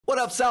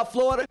up, South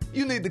Florida?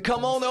 You need to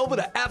come on over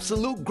to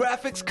Absolute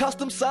Graphics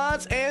Custom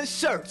Signs and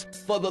Shirts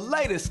for the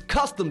latest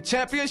custom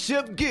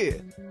championship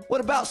gear.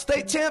 What about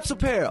State Champs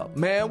apparel?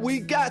 Man, we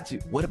got you.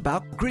 What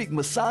about Greek,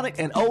 Masonic,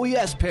 and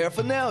OES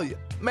paraphernalia?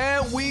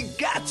 Man, we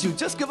got you.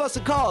 Just give us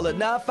a call at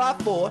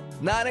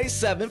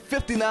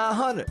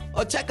 954-987-5900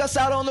 or check us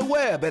out on the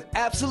web at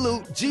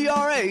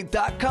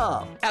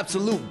AbsoluteGRA.com.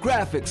 Absolute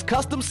Graphics,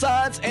 Custom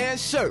Signs, and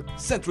Shirt.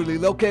 Centrally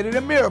located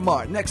in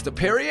Miramar, next to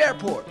Perry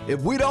Airport.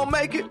 If we don't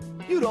make it,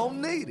 you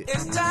don't need it.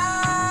 It's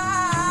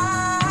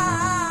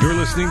time. You're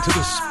listening to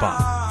The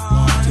Spot.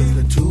 1 to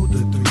the 2, the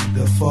 3,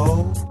 the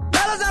 4.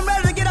 Fellas, I'm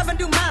ready to get up and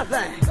do my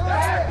thing.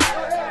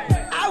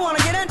 I want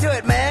to get into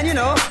it, man, you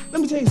know.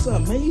 Let me tell you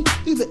something, man.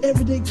 These are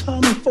everyday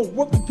common folk,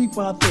 working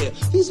people out there.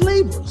 These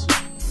laborers.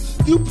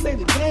 You play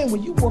the game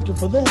when you working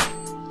for them.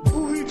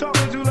 Who you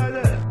talking to like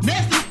that?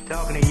 Nephew.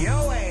 Talking to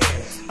your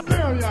ass.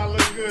 Damn, y'all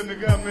look good in the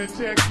government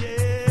check.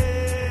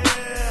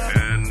 Yeah.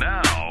 And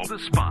now, The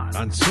Spot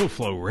on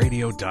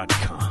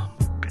SoFloRadio.com.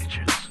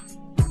 Bitches.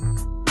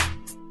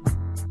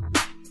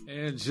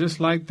 And just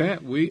like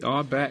that, we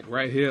are back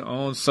right here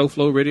on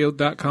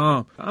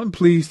SoFloRadio.com. I'm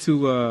pleased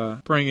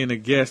to bring in a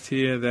guest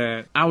here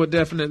that I would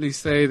definitely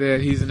say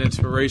that he's an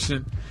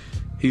inspiration.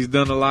 He's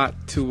done a lot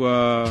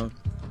to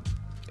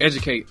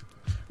educate.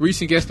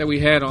 Recent guest that we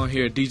had on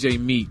here, DJ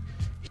Meat,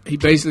 he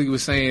basically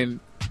was saying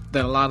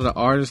that a lot of the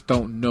artists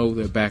don't know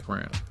their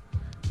background.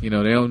 You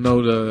know, they don't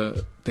know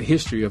the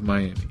history of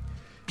Miami.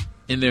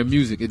 In their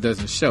music, it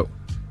doesn't show.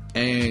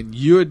 And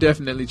you're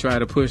definitely trying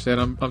to push that.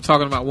 I'm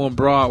talking about One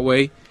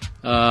Broadway.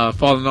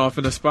 Falling Off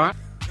in the Spot.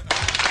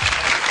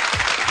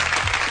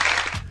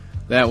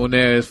 That one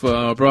there is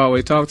for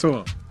Broadway. Talk to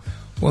him.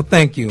 Well,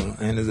 thank you.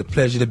 And it's a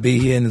pleasure to be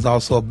here, and it's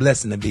also a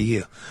blessing to be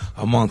here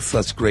among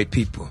such great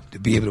people, to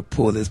be able to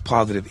pull this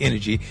positive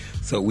energy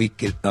so we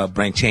could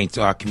bring change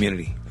to our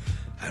community.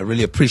 I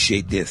really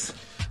appreciate this.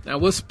 Now,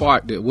 what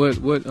sparked it?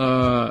 What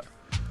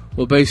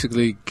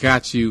basically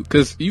got you?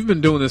 Because you've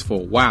been doing this for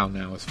a while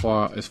now, as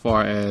far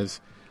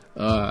as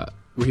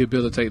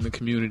rehabilitating the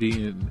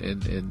community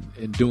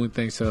and doing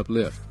things to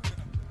uplift.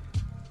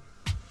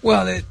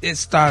 Well, it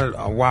started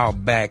a while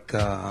back,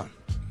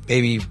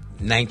 maybe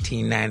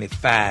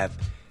 1995.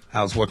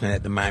 I was working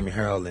at the Miami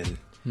Herald and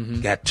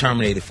got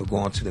terminated for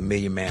going to the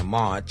Million Man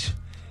March.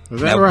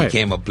 Was that right?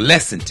 Became a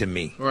blessing to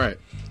me. Right.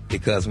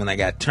 Because when I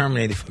got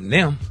terminated from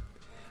them,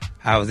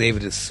 I was able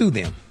to sue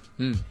them.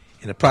 In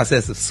the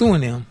process of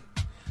suing them,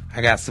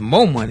 I got some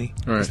more money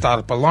to start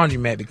up a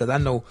laundromat, because I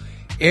know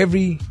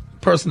every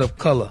person of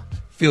color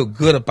feel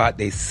good about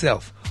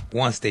themselves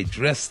once they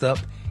dressed up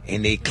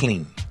and they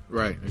clean.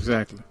 Right,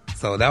 exactly.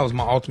 So that was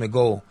my ultimate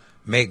goal,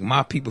 make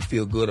my people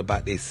feel good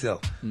about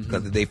themselves.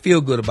 Because if they feel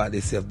good about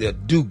themselves, they'll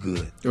do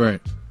good. Right.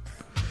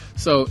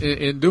 So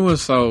in doing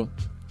so,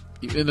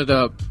 you ended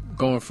up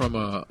going from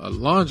a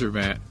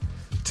laundromat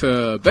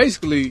to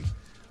basically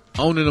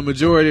owning a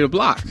majority of the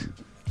block.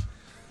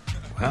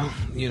 Well,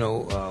 you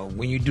know,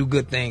 when you do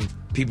good things,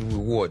 people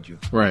reward you.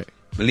 Right.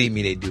 Believe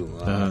me, they do.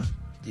 The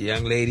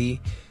young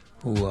lady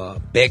who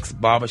Beck's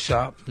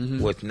Barbershop,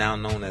 what's now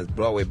known as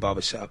Broadway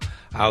Barbershop,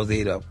 I was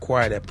able to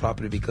acquire that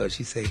property because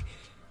she said,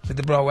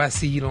 Mr. Broadway, I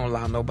see you don't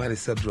allow nobody to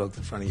sell drugs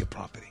in front of your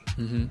property.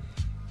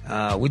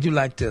 Would you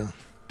like to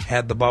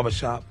have the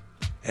barbershop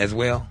as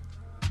well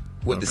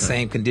with the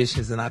same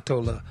conditions? And I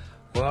told her,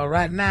 well,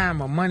 right now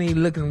my money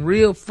looking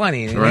real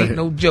funny. And it ain't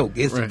no joke.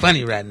 It's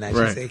funny right now.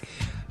 She said,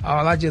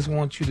 all I just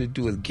want you to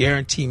do is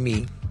guarantee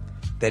me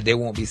that they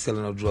won't be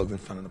selling no drugs in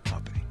front of the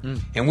property.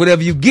 And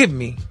whatever you give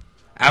me,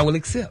 I will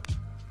accept.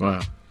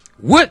 Wow.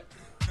 What?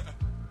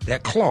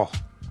 That claw.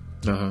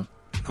 As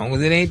long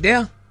as it ain't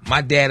there,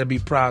 my dad will be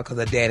proud, because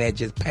her dad had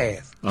just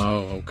passed.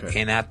 Oh, okay.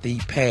 And after he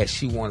passed,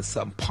 she wanted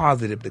something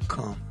positive to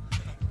come.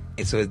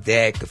 And so his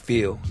dad could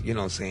feel, you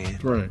know what I'm saying?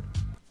 Right.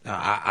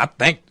 I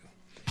think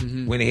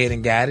went ahead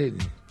and got it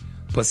and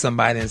put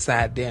somebody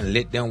inside there and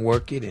let them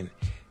work it. And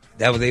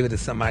that was able to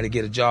somebody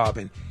get a job.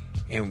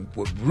 And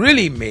what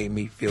really made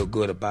me feel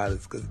good about it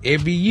is because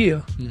every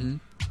year,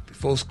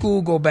 before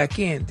school go back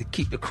in, to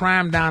keep the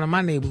crime down in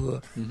my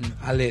neighborhood,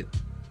 I let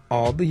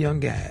all the young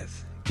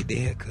guys get their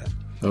hair cut.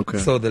 Okay.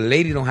 So the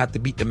lady don't have to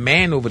beat the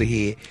man over the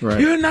head.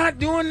 Right. You're not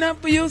doing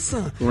nothing for your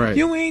son. Right.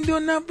 You ain't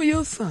doing nothing for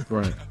your son.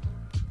 Right.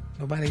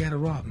 Nobody got to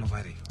rob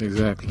nobody.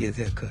 Exactly. To get his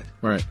hair cut.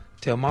 Right.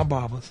 Tell my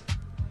barbers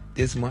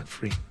this month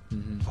free.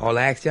 All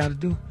I ask y'all to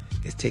do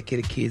is take care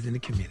of the kids in the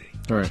community.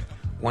 Right.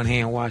 One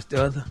hand wash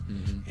the other,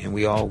 and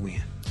we all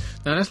win.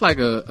 Now that's like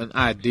an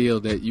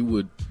ideal that you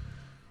would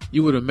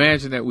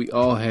imagine that we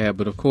all have,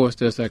 but of course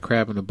there's that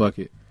crab in the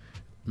bucket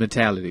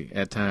mentality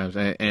at times,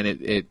 and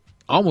it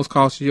almost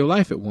cost you your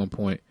life at one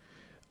point.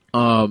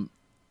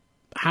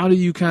 How do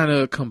you kind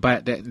of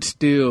combat that and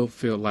still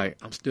feel like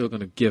I'm still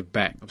going to give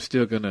back? I'm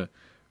still going to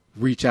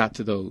reach out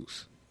to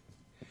those.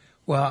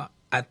 Well,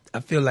 I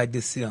feel like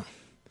this here.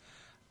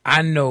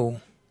 I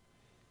know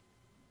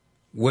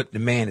what the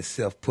man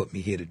himself put me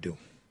here to do.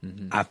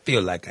 I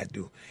feel like I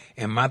do.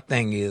 And my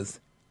thing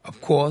is,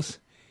 of course,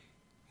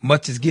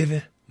 much is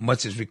given,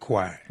 much is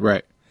required.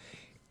 Right.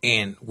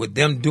 And with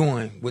them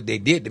doing what they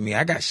did to me,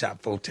 I got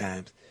shot 4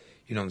 times.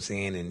 You know what I'm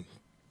saying? And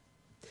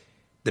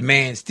the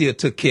man still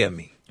took care of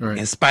me. Right.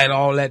 In spite of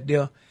all that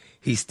there,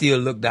 he still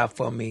looked out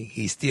for me.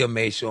 He still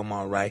made sure I'm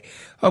all right.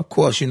 Of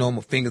course, you know,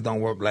 my fingers don't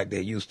work like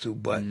they used to.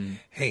 But,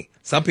 hey,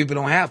 some people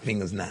don't have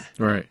fingers now.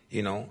 Right.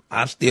 You know,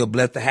 I'm still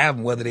blessed to have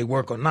them, whether they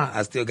work or not.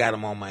 I still got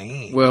them on my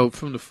hand. Well,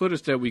 from the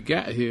footage that we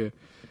got here,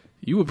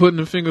 you were putting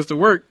the fingers to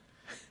work.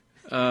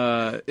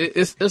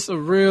 It's a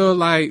real,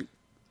 like,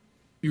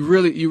 you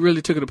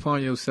really took it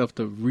upon yourself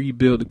to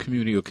rebuild the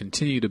community or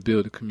continue to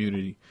build the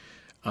community.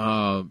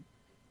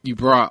 You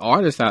brought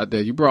artists out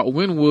there. You brought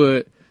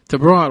Wynwood to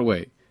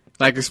Broadway.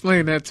 Like,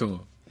 explain that to him.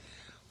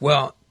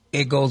 Well,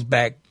 it goes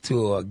back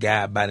to a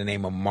guy by the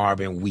name of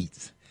Marvin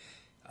Wheats.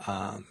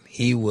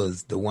 He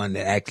was the one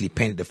that actually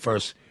painted the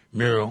first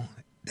mural.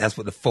 That's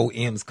where the 4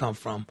 M's come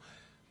from.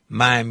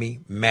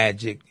 Miami,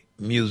 Magic,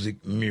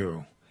 Music,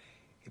 Mural.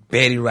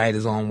 Betty Wright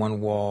is on one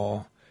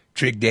wall.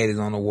 Trick Daddy's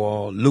on the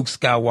wall. Luke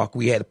Skywalker,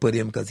 we had to put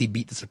him because he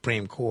beat the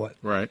Supreme Court.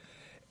 Right.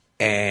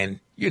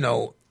 And, you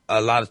know, a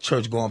lot of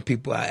church-going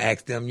people, I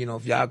asked them, you know,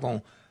 if y'all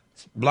going to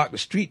block the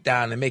street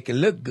down and make it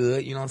look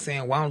good, you know what I'm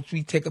saying, why don't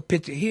we take a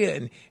picture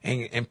here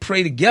and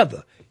pray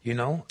together, you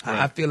know? Right.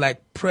 I feel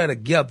like prayer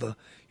together,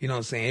 you know what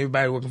I'm saying,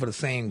 everybody working for the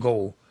same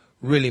goal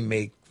really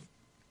make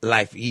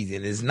life easy.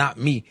 And it's not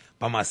me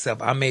by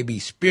myself. I may be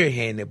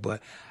spearheading it,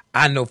 but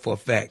I know for a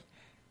fact,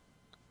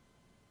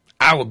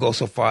 I would go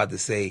so far as to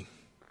say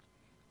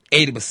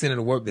 80% of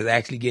the work that's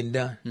actually getting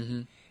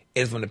done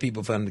is from the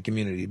people from the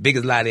community. The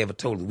biggest lie they ever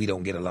told us, we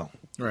don't get along.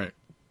 Right.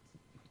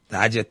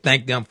 I just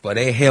thank them for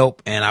their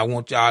help, and I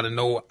want y'all to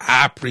know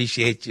I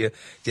appreciate you.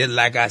 Just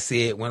like I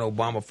said when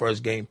Obama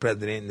first became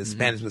president, and the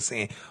Spanish was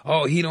saying,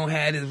 oh, he don't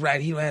have this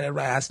right, he don't have that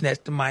right. I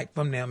snatched the mic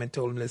from them and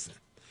told them, listen,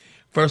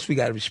 first we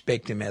got to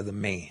respect him as a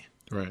man.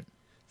 Right.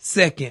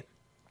 Second,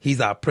 he's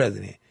our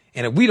president.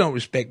 And if we don't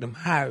respect him,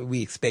 how do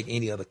we expect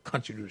any other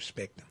country to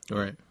respect him?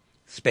 Right.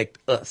 Respect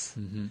us.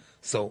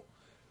 So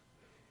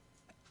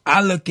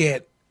I look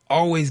at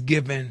always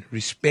giving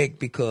respect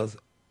because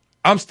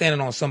I'm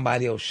standing on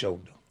somebody else's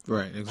shoulder.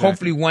 Right. Exactly.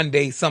 Hopefully one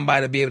day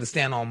somebody will be able to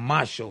stand on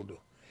my shoulder.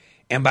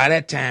 And by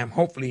that time,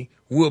 hopefully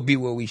we'll be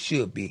where we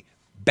should be,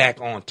 back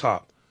on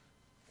top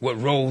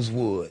with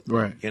Rosewood.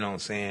 Right. You know what I'm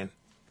saying?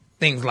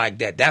 Things like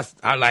that.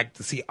 I like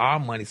to see our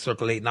money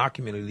circulate in our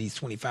community at least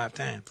 25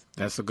 times.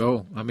 That's the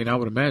goal. I mean, I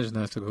would imagine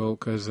that's the goal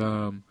because,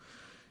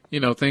 you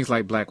know, things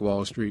like Black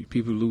Wall Street,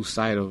 people lose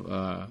sight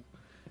of,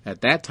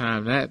 at that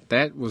time,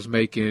 that was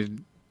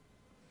making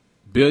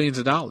billions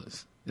of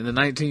dollars in the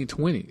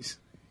 1920s,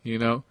 you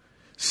know?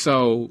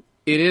 So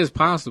it is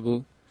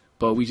possible,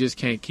 but we just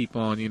can't keep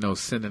on, you know,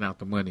 sending out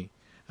the money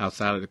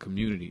outside of the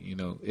community. You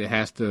know, it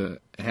has to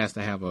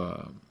have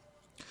a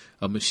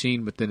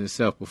machine within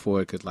itself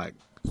before it could, like,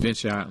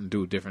 venture out and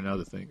do different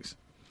other things.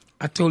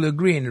 I totally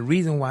agree. And the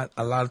reason why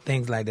a lot of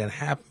things like that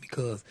happen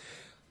because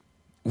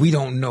we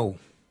don't know.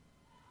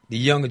 The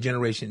younger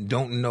generation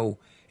don't know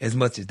as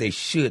much as they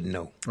should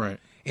know. Right.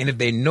 And if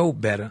they know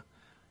better,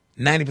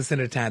 90% of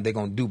the time they're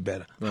going to do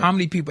better. Right. How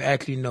many people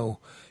actually know,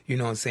 you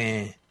know what I'm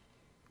saying,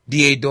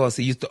 D.A.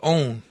 Dorsey used to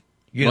own,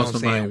 you know what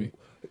I'm saying? Miami.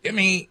 I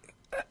mean,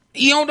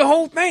 he owned the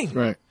whole thing.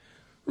 Right.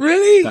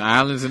 Really? The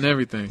islands and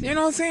everything. You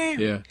know what I'm saying?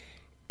 Yeah.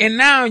 And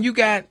now you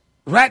got,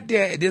 right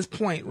there at this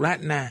point,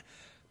 right now,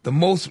 the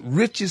most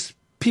richest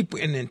people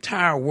in the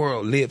entire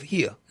world live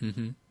here.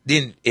 Then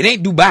it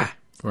ain't Dubai.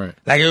 Right.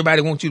 Like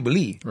everybody wants you to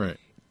believe. Right.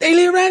 They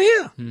live right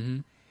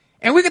here.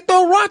 And we can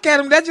throw a rock at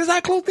them. That's just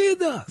how close they is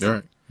to us.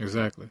 Right.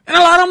 Exactly. And a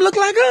lot of them look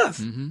like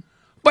us.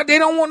 But they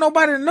don't want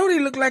nobody to know they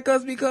look like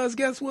us because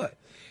guess what?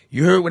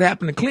 You heard what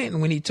happened to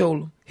Clinton when he told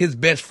him his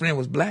best friend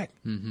was black.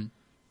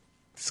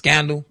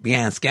 Scandal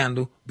behind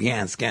scandal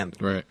behind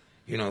scandal. Right.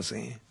 You know what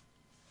I'm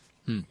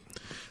saying?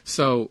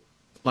 So,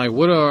 like,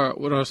 what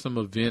are some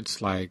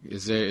events like?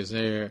 Is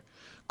there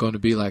going to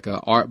be like a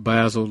Art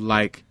Basel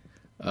like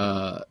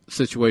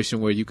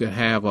situation where you could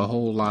have a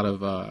whole lot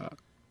of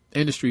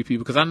industry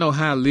people? Because I know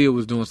Hialeah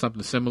was doing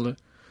something similar,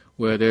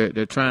 where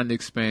they're trying to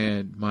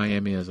expand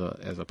Miami as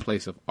a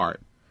place of art,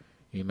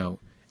 you know.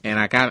 And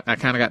I kind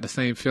of got the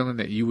same feeling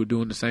that you were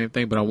doing the same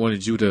thing, but I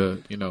wanted you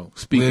to, you know,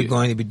 speak. We're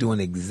going to be doing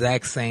the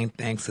exact same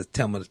thing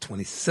November the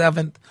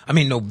 27th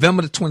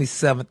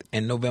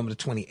and November the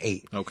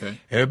 28th. Okay.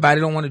 Everybody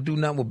don't want to do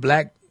nothing with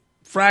Black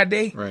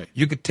Friday. Right.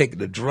 You could take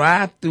the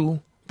drive through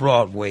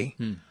Broadway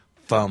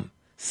from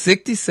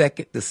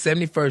 62nd to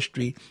 71st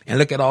Street and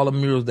look at all the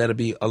murals that'll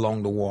be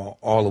along the wall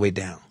all the way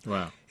down.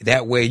 Wow.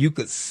 That way you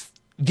could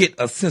get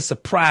a sense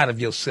of pride of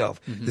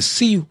yourself to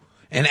see you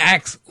and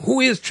ask,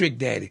 who is Trick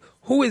Daddy?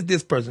 Who is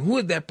this person? Who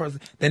is that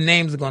person? The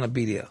names are going to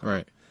be there.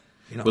 Right.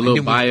 You know, with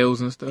little bios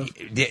and stuff?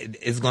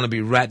 It's going to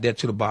be right there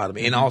to the bottom.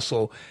 And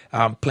also,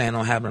 I'm planning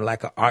on having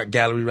like an art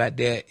gallery right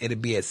there. It'll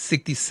be at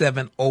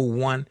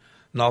 6701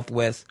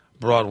 Northwest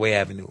Broadway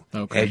Avenue.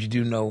 Okay. As you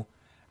do know,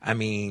 I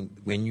mean,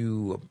 when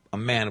you a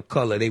man of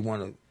color, they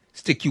want to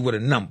stick you with a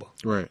number.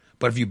 Right.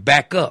 But if you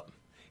back up,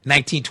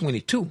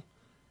 1922,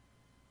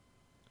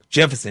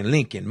 Jefferson,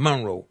 Lincoln,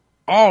 Monroe,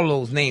 all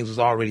those names was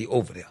already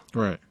over there.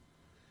 Right.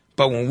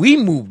 But when we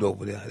moved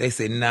over there, they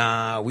said,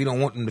 nah, we don't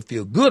want them to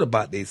feel good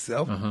about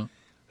themselves.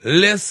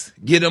 Let's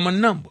get them a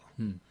number.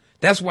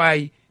 That's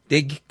why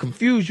they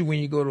confuse you when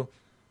you go to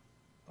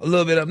a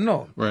little bit up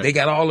north. Right. They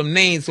got all them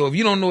names, so if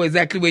you don't know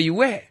exactly where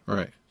you at,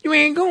 Right. you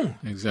ain't going.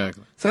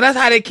 Exactly. So that's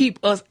how they keep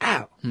us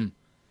out. And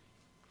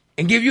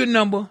give you a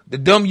number to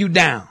dumb you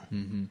down.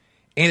 And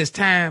it's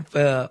time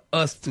for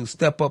us to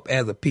step up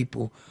as a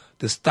people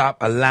to stop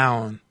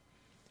allowing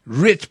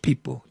rich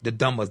people to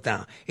dumb us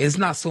down. It's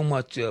not so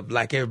much of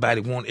like everybody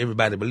want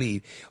everybody to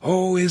believe,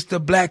 oh, it's the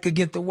black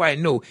against the white.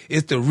 No,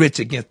 it's the rich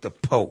against the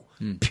poor,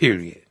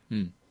 period.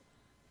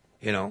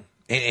 You know,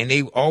 and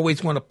they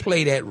always want to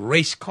play that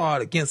race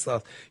card against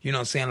us. You know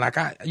what I'm saying? Like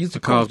I used to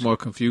cause coach. more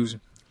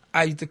confusion.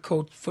 I used to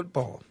coach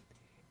football.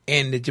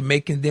 And the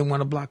Jamaicans didn't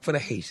want to block for the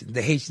Haitians.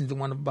 The Haitians didn't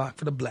want to block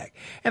for the black.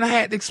 And I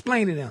had to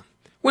explain to them.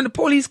 When the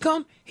police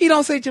come, he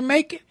don't say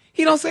Jamaican.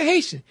 He don't say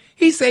Haitian.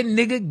 He say,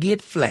 nigga,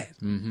 get flat.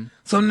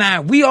 So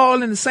now we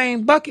all in the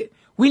same bucket.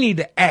 We need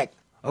to act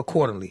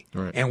accordingly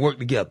and work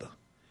together.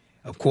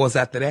 Of course,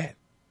 after that,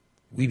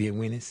 we been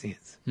winning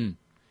since.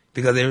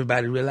 Because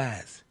everybody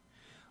realized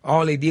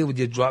all they did was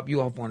just drop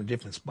you off on a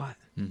different spot.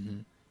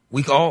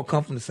 We all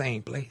come from the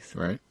same place.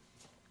 Right.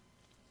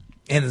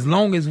 And as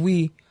long as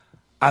we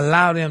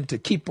allow them to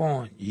keep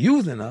on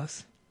using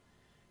us,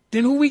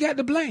 then who we got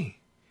to blame?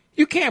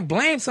 You can't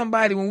blame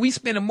somebody when we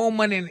spending more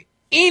money than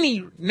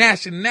any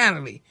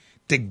nationality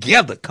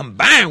together.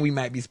 Combined, we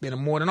might be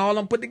spending more than all of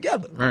them put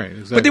together. Right,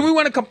 exactly. But then we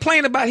want to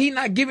complain about he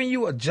not giving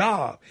you a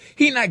job.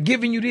 He not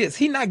giving you this.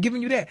 He not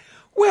giving you that.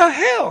 Well,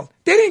 hell,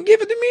 they didn't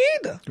give it to me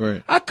either.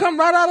 Right. I come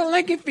right out of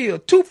Lincoln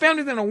Field, 2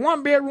 families in a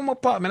 1-bedroom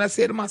apartment. I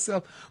said to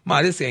myself,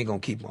 Ma, this ain't going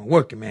to keep on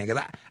working, man,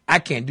 because I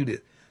can't do this.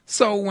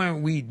 So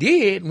when we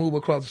did move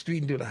across the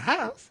street into the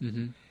house,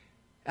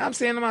 I'm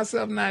saying to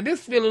myself, now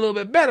this feel a little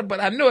bit better, but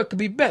I know it could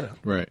be better.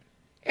 Right.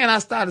 And I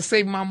started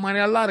saving my money.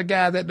 A lot of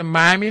guys at the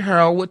Miami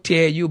Herald would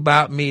tell you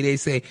about me. They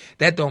say,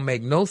 that don't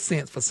make no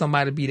sense for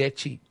somebody to be that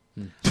cheap.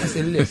 I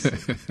said,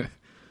 listen,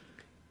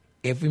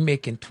 if we're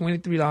making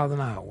 $23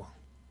 an hour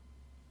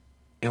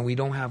and we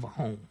don't have a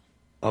home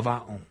of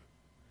our own,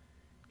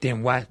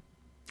 then why?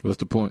 What's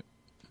the point?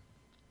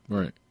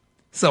 Right.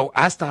 So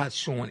I started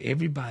showing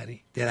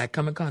everybody that I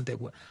come in contact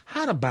with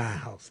how to buy a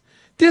house.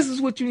 This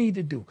is what you need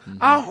to do.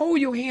 I'll hold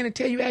your hand and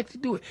tell you how to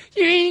do it.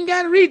 You ain't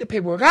got to read the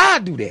paperwork. I'll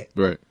do that.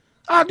 Right.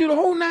 I'll do the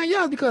whole 9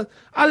 yards because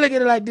I look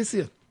at it like this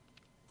here.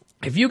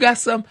 If you got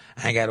something,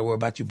 I ain't got to worry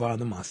about you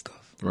bothering my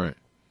stuff. Right.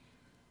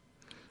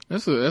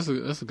 That's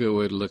a good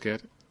way to look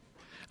at it.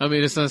 I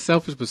mean, it's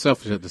unselfish but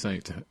selfish at the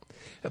same time.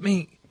 I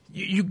mean,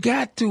 you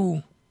got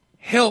to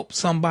help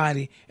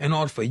somebody in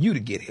order for you to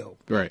get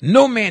help. Right.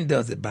 No man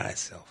does it by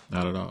himself.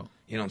 Not at all.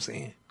 You know what I'm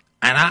saying?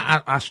 And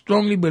I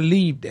strongly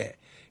believe that.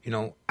 You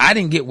know, I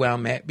didn't get where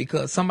I'm at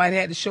because somebody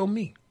had to show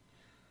me.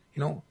 You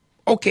know,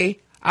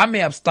 okay, I may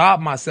have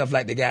starved myself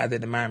like the guys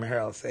at the Miami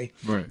Herald say.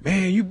 Right.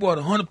 Man, you bought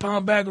a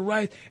 100-pound bag of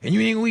rice and you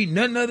ain't gonna eat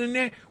nothing other than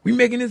that. We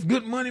making this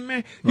good money,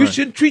 man. You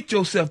shouldn't treat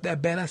yourself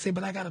that bad. I say,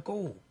 but I gotta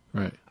go.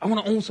 Right. I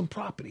want to own some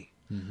property.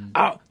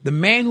 The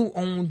man who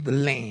owns the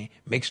land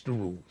makes the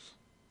rules.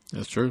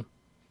 That's true. You know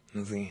what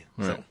I'm saying?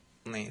 Right.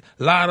 So, man,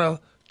 a lot of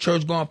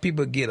church-going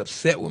people get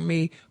upset with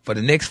me for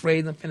the next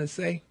phrase I'm finna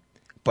say.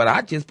 But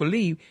I just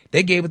believe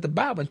they gave it the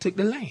Bible and took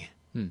the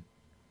land.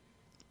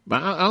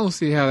 But I don't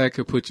see how that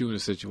could put you in a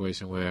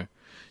situation where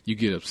you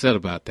get upset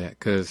about that.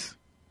 Because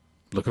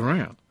look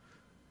around,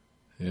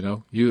 you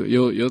know,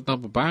 you'll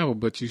thump a Bible,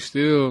 but you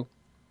still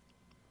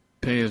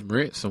paying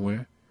rent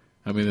somewhere.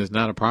 I mean, there's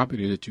not a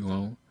property that you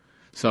own,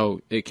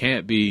 so it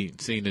can't be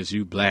seen as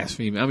you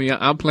blaspheming. I mean,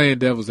 I'm playing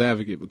devil's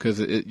advocate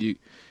because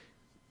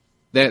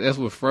that's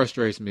what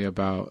frustrates me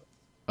about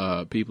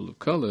people of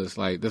color. It's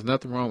like there's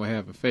nothing wrong with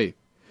having faith.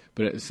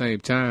 But at the same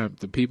time,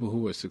 the people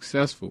who are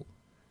successful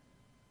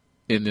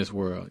in this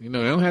world, you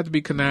know, they don't have to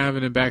be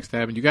conniving and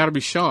backstabbing. You got to be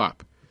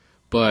sharp,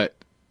 but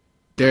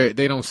they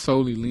don't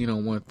solely lean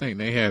on one thing.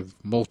 They have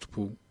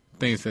multiple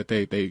things that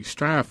they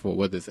strive for,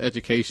 whether it's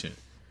education,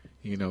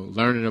 you know,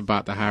 learning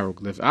about the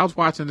hieroglyphs. I was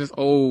watching this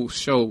old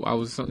show. I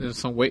was in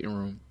some waiting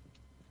room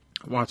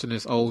watching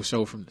this old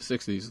show from the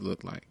 60s, it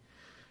looked like.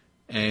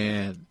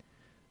 And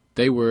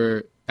they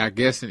were, I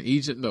guess, in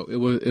Egypt. No, it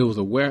was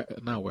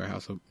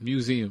a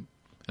museum.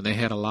 And they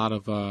had a lot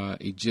of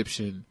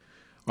Egyptian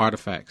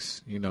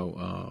artifacts, you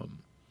know,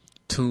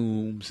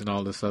 tombs and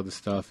all this other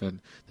stuff.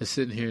 And they're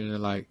sitting here and they're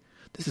like,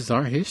 "This is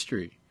our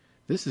history.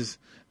 This is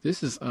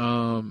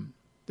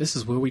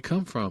where we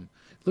come from.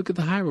 Look at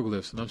the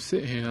hieroglyphs." And I'm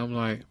sitting here and I'm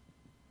like,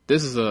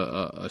 "This is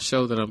a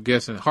show that I'm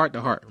guessing Heart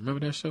to Heart.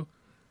 Remember that show?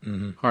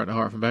 Heart to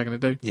Heart from back in the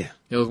day. Yeah,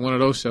 it was one of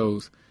those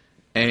shows,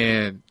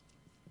 and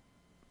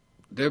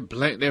they're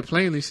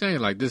plainly saying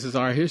like, this is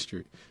our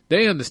history.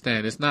 They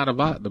understand it's not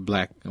about the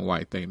black and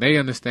white thing. They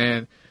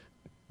understand,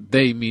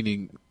 they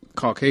meaning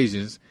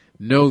Caucasians,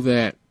 know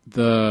that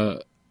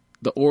the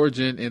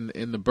origin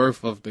and the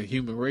birth of the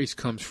human race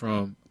comes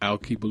from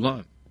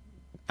Al-Kibulan,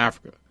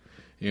 Africa.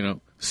 You know,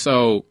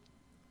 so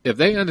if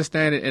they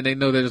understand it and they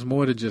know that it's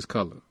more than just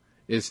color,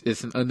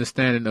 It's an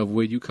understanding of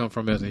where you come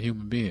from as a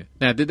human being.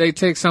 Now, did they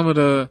take some of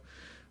the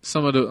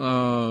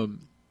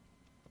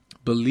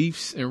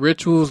beliefs and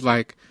rituals,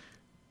 like,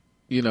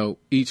 you know,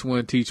 each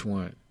one teach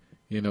one,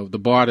 you know, the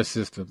barter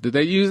system? Did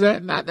they use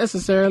that? Not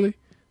necessarily.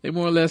 They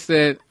more or less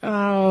said,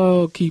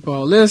 "Oh, keep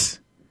all this,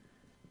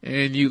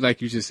 and you,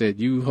 like you just said,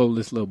 you hold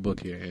this little book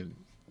here, and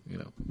you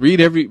know,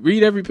 read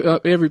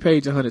every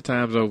page 100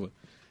 times over,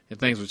 and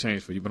things will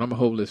change for you. But I'm gonna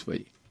hold this for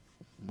you.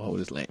 I'm gonna hold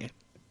this land."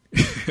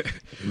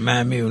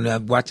 Remind me when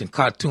I'm watching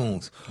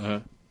cartoons.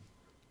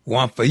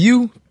 One for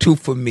you, two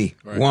for me.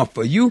 Right. One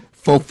for you,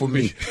 four for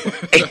me.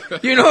 Hey,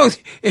 you know,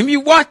 if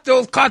you watch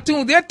those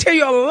cartoons, they'll tell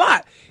you a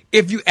lot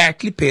if you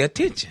actually pay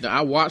attention.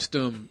 I watched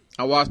them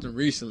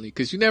recently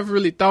because you never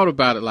really thought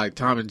about it like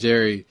Tom and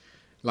Jerry,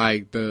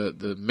 like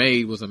the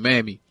maid was a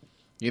mammy.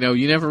 You know,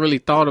 you never really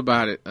thought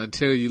about it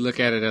until you look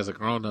at it as a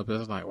grown up.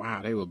 It's like,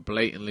 wow, they were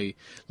blatantly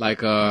like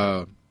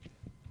the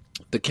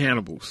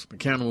cannibals. The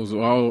cannibals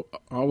were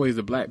always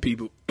the black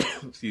people.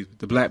 Excuse me,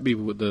 the black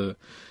people with the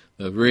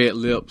red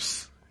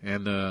lips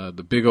and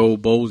the big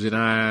old bulging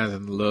eyes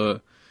and the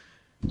love.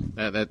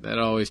 That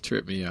always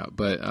tripped me out.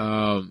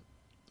 But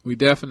we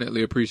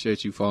definitely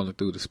appreciate you falling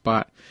through the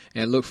spot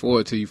and look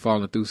forward to you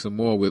falling through some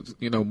more with,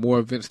 you know, more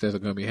events that are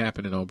going to be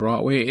happening on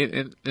Broadway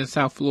in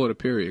South Florida,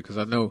 period. Because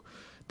I know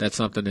that's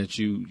something that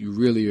you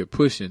really are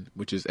pushing,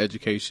 which is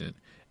education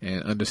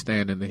and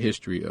understanding the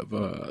history of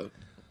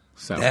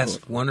South Florida.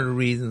 That's one of the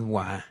reasons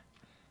why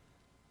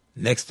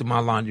next to my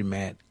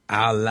laundromat,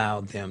 I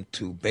allow them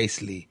to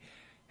basically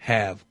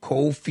have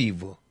cold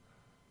fever,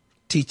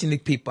 teaching the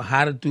people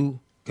how to do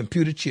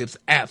computer chips,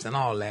 apps, and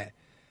all that.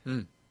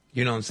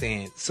 You know what I'm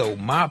saying? So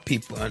my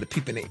people and the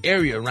people in the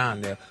area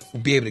around there will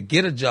be able to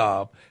get a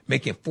job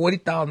making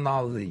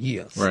 $40,000 a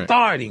year, right,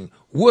 starting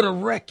with a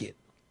record.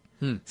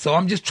 So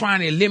I'm just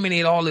trying to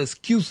eliminate all the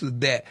excuses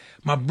that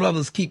my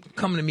brothers keep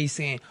coming to me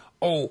saying,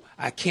 "Oh,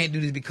 I can't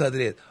do this because of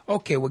this."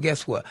 Okay, well,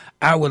 guess what?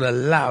 I would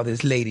allow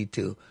this lady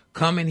to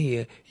come in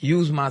here,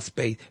 use my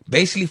space,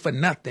 basically for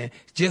nothing,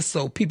 just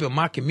so people in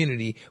my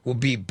community will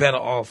be better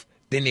off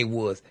than they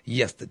was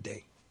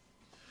yesterday.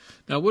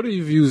 Now, what are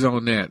your views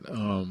on that?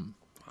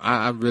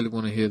 I really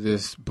want to hear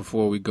this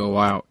before we go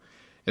out.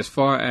 As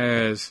far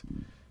as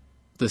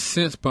the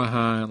sense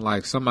behind,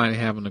 like, somebody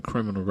having a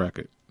criminal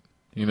record.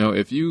 You know,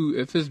 if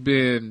it's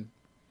been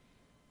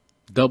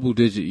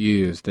double-digit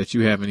years that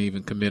you haven't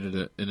even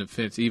committed an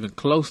offense even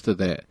close to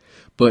that,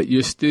 but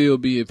you're still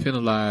being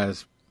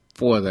penalized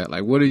for that.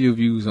 Like, what are your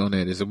views on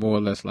that? Is it more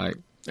or less like,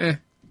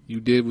 you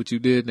did what you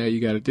did, now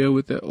you got to deal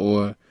with it,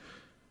 or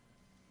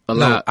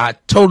No, I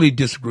totally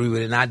disagree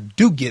with it, and I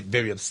do get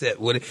very upset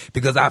with it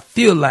because I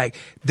feel like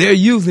they're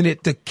using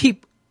it to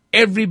keep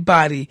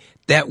everybody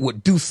that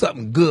would do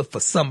something good for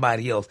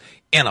somebody else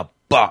in a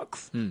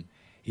box.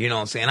 You know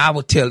what I'm saying? I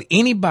would tell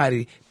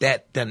anybody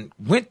that done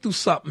went through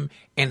something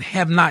and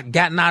have not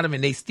gotten out of it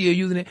and they still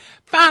using it,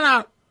 find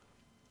out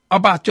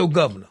about your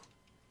governor.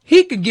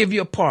 He could give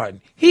you a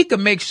pardon. He could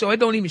make sure it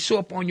don't even show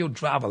up on your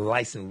driver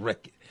license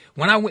record.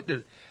 When I went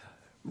to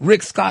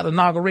Rick Scott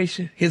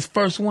inauguration, his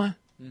first one,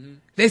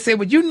 they said,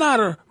 "Well, you're not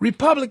a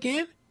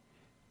Republican."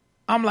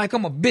 I'm like,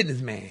 I'm a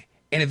businessman.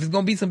 And if it's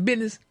going to be some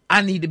business,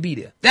 I need to be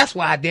there. That's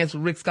why I danced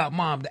with Rick Scott's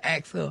mom to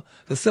ask her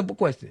the simple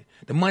question.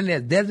 The money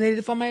that's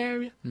designated for my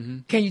area,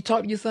 can you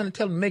talk to your son and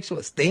tell him to make sure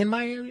it stay in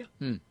my area?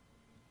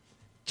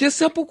 Just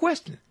simple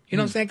question. You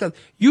know what I'm saying? Because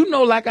you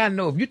know, like I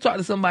know, if you talk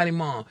to somebody's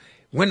mom,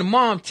 when the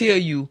mom tell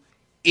you,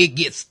 it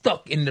gets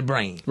stuck in the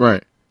brain.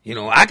 Right. You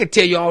know, I could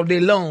tell you all day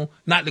long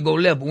not to go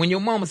left, but when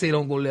your mama say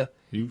don't go left.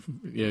 You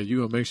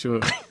gonna make sure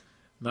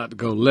not to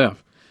go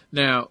left.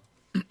 Now,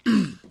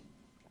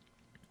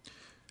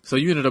 so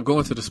you ended up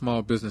going to the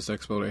Small Business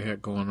Expo they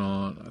had going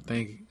on, I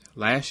think,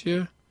 last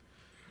year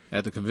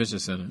at the convention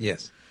center.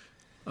 Yes.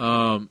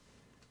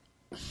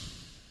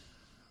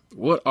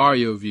 What are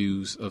your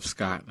views of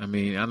Scott? I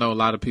mean, I know a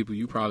lot of people,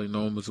 you probably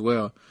know him as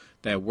well,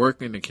 that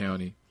work in the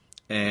county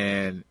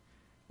and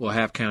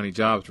have county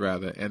jobs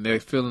rather, and they're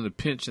feeling the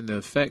pinch and the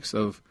effects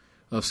of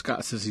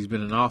Scott since he's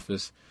been in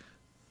office.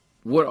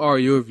 What are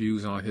your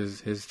views on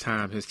his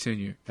time, his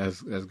tenure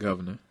as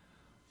governor?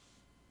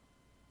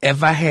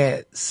 If I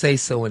had say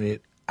so in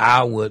it,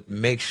 I would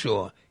make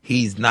sure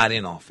he's not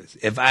in office.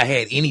 If I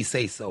had any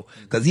say so,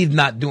 because he's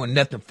not doing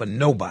nothing for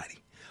nobody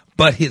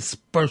but his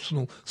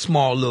personal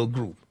small little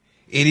group.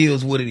 It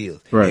is what it is.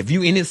 Right. If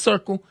you in his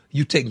circle,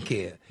 you taken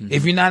care of.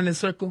 If you're not in his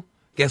circle,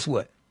 guess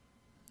what?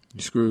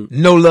 You're screwed.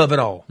 No love at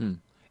all. And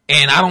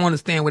I don't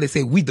understand why they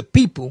say we the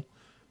people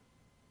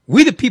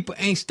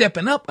ain't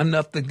stepping up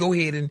enough to go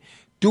ahead and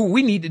do what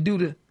we need to do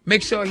to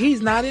make sure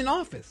he's not in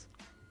office.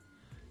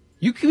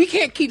 We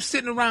can't keep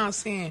sitting around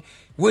saying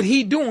what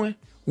he doing,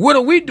 what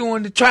are we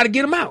doing to try to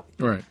get him out?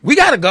 Right. We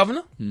got a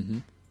governor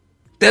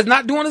that's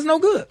not doing us no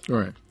good.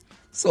 Right.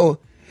 So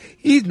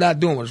he's not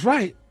doing what's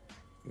right.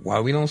 Why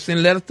we don't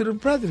send letters to the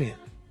president?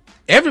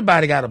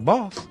 Everybody got a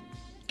boss.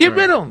 Get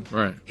rid of him.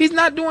 Right. He's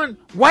not doing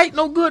white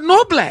no good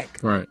nor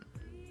black. Right.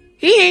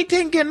 He ain't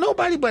taking care of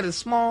nobody but a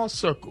small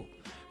circle.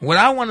 What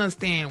I want to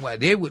understand why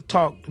they would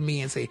talk to me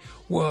and say,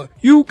 well,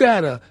 you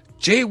got a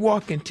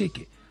jaywalking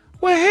ticket.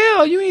 Well,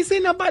 hell, you ain't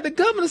seen nothing about the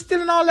governor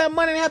stealing all that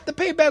money and have to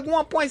pay back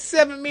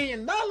 $1.7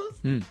 million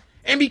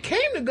and became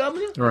the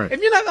governor. Right. If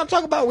you're not going to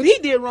talk about what he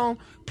did wrong,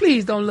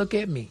 please don't look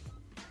at me.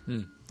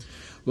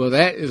 Well,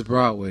 that is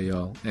Broadway,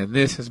 y'all. And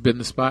this has been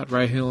The Spot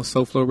right here on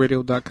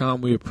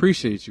SoFloRadio.com. We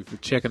appreciate you for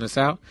checking us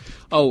out.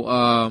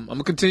 I'm going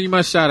to continue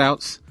my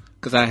shout-outs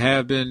because I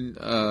have been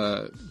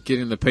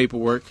getting the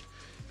paperwork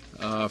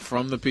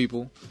from the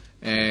people.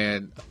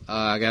 And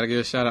I got to give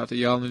a shout-out to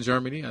y'all in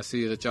Germany. I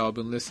see that y'all have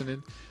been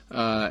listening,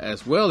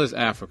 as well as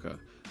Africa,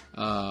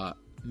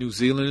 New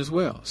Zealand as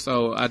well.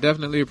 So I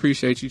definitely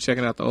appreciate you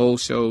checking out the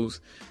old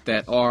shows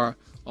that are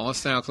on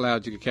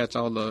SoundCloud. You can catch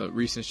all the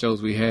recent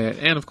shows we had.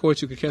 And, of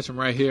course, you can catch them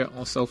right here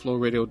on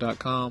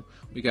SoFloRadio.com.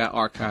 We got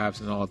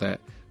archives and all that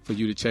for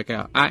you to check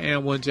out. I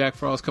am one Jack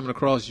Frost coming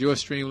across your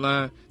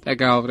streamline. That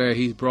guy over there,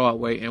 he's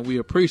Broadway, and we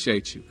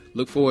appreciate you.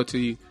 Look forward to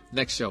you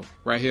next show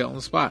right here on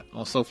The Spot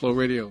on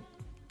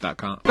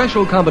SoFloRadio.com.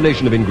 Special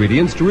combination of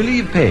ingredients to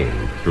relieve pain,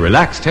 to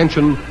relax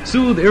tension,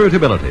 soothe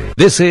irritability.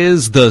 This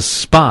is The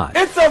Spot.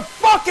 It's a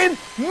fucking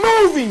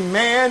movie,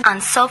 man. On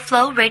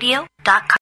SoFloRadio.com.